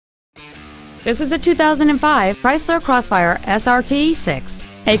This is a 2005 Chrysler Crossfire SRT6,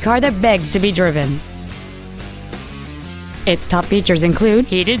 a car that begs to be driven. Its top features include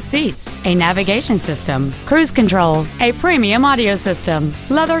heated seats, a navigation system, cruise control, a premium audio system,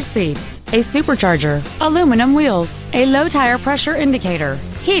 leather seats, a supercharger, aluminum wheels, a low tire pressure indicator,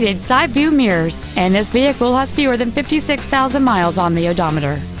 heated side view mirrors, and this vehicle has fewer than 56,000 miles on the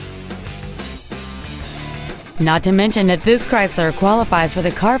odometer. Not to mention that this Chrysler qualifies for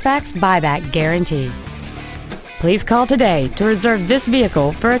the Carfax buyback guarantee. Please call today to reserve this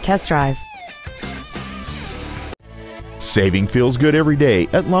vehicle for a test drive. Saving feels good every day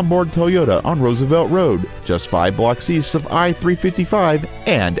at Lombard Toyota on Roosevelt Road, just 5 blocks east of I-355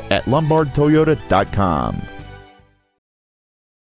 and at lombardtoyota.com.